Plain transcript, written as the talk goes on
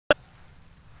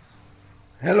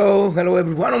Hello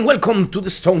everyone, and welcome to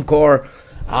the Stonecore.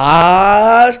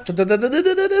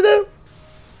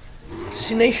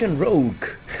 Assassination Rogue.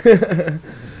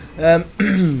 I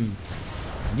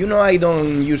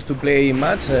don't used to play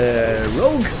much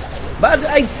Rogue, but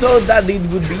I thought that it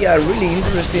would be a really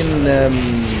interesting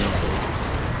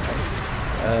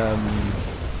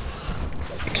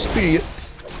experience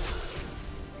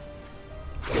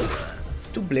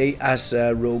to play as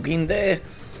Rogue in the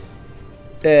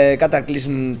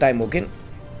Cataclysm Tiemwalking.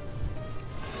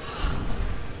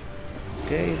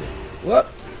 Okay, what?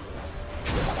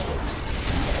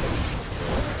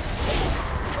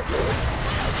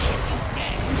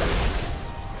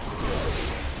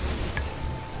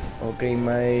 Okay,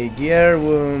 my gear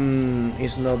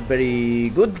is not very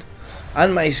good,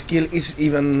 and my skill is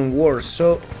even worse,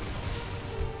 so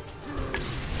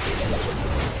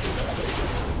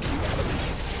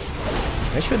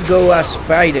I should go as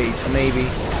Pirate, maybe,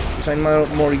 because I'm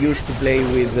more used to play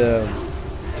with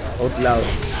Outlaw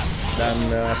than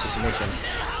Assassination.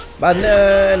 But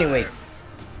anyway,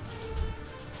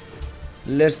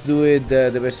 let's do it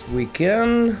the best we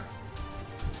can.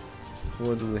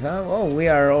 What do we have? Oh, we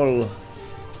are all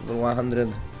 110.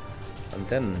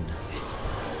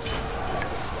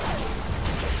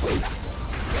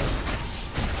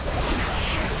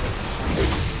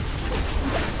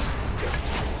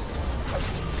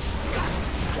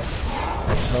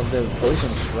 Have the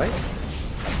poisons, right?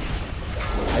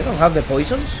 I don't have the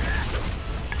poisons.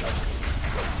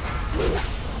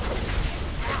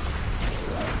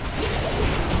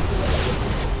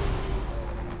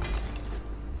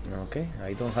 Okay,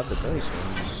 I don't have the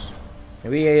poisons.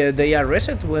 Maybe they are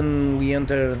reset when we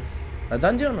enter a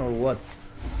dungeon, or what?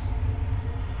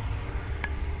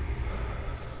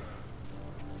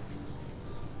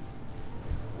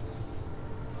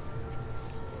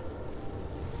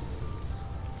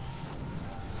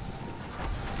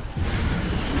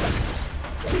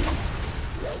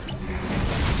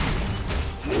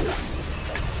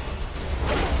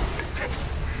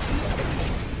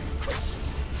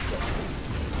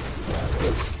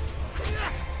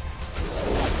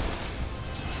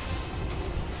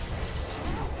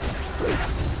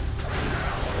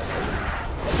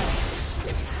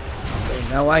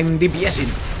 Now I'm DPSing.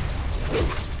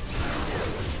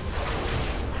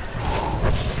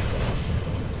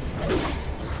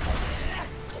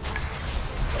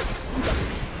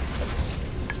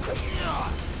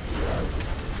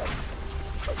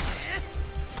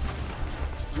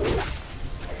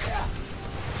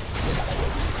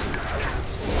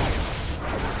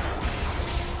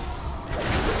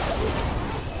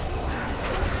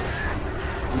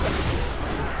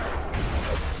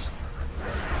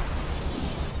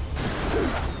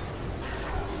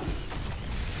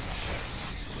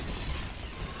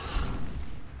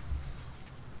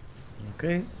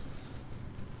 Okay.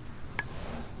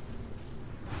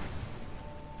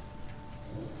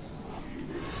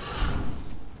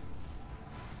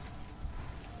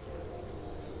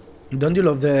 Don't you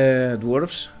love the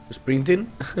dwarves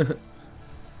sprinting?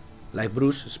 Like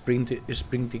Bruce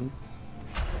sprinting.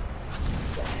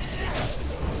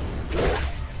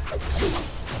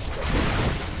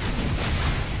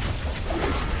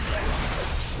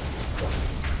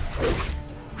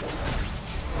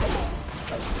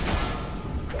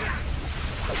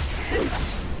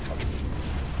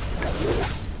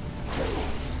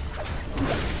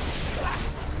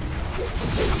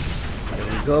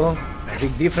 Go.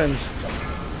 Big difference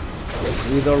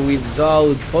with or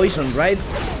without poison, right?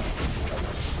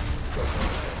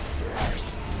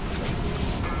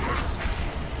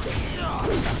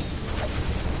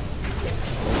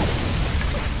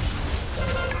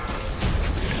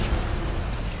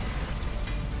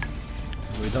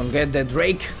 We don't get the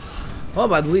Drake. Oh,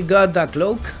 but we got the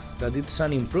cloak. That it's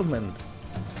an improvement.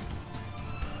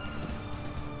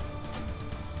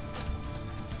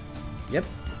 Yep.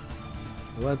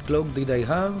 What cloak did I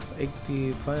have?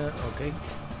 85. Okay.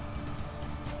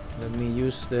 Let me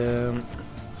use the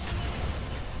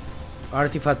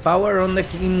artifact power on the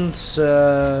king's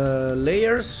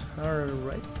layers.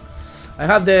 Alright. I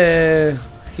have the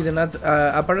hidden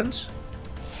appearance.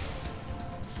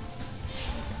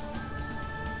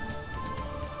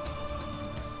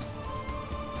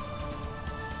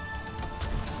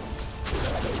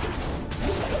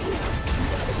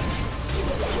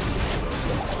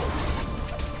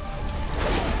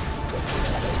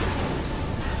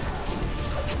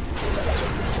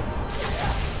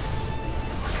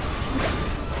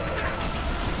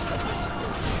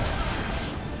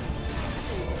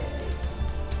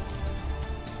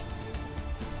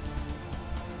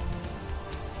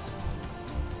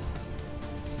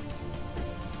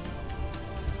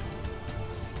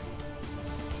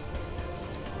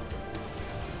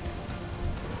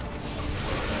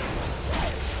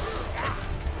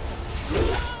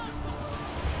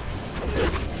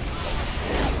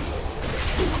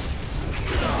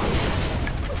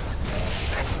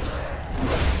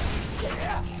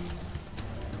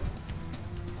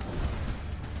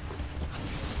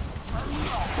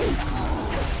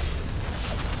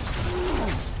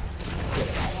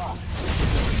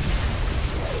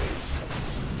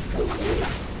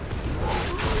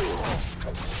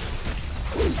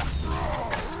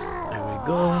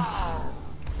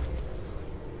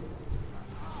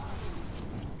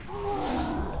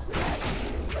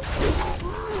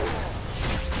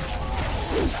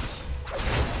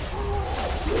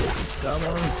 Come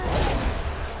on.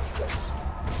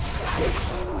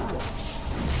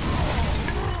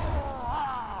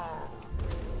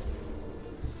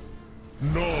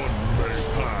 None may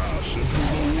pass into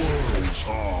the world's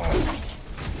heart.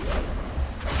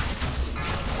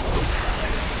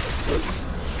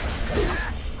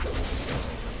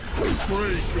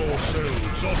 Break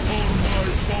yourselves upon my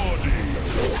body.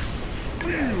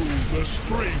 Feel the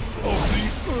strength of the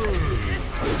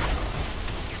earth.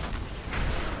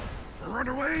 Run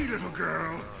away, little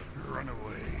girl. Run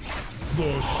away.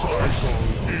 The cycle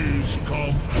is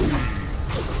complete.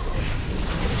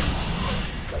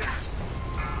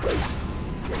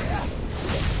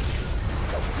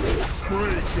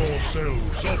 Break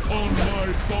yourselves upon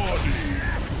my body.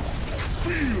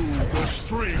 Feel the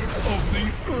strength of the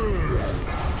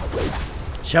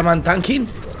earth. Shaman tanking.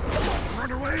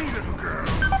 Run away, little girl.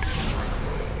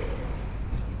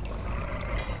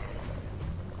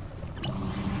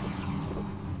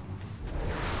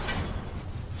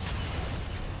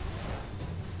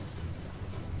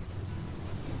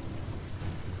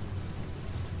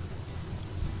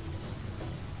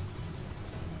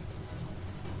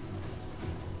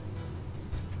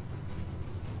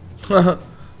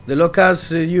 The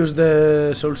locals use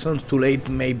the soul stones too late,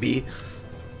 maybe.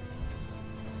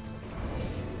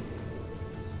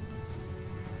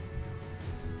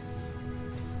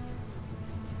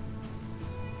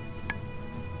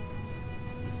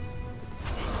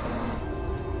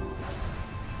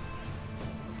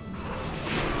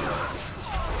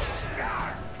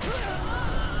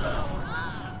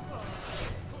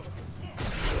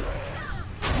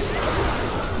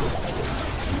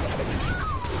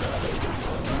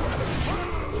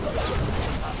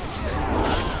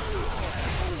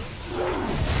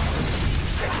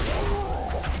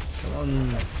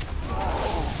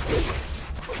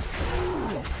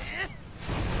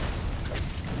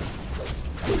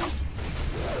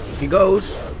 He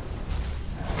goes.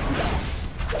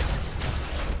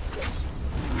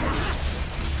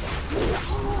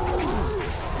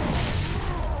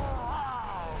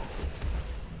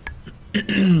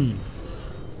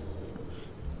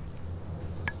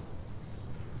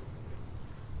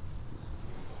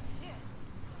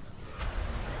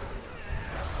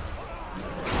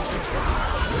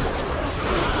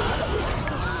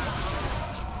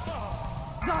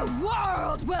 The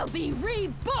world will be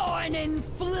reborn in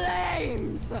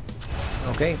flames!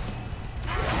 Okay.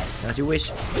 As you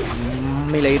wish,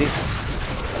 milady.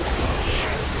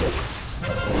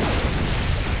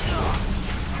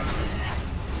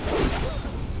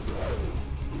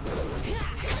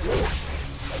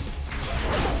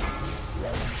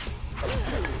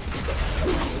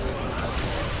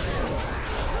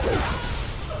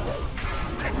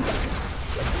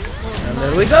 And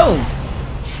there we go.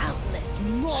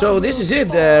 So this is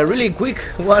it, really quick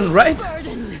one, right?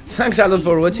 Thanks a lot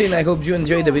for watching. I hope you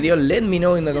enjoyed the video. Let me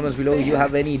know in the comments below if you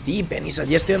have any tip, any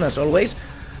suggestion, as always.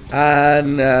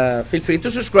 And feel free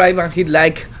to subscribe and hit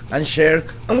like and share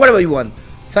and whatever you want.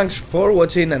 Thanks for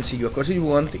watching, and see you of course if you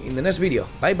want in the next video.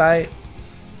 Bye bye.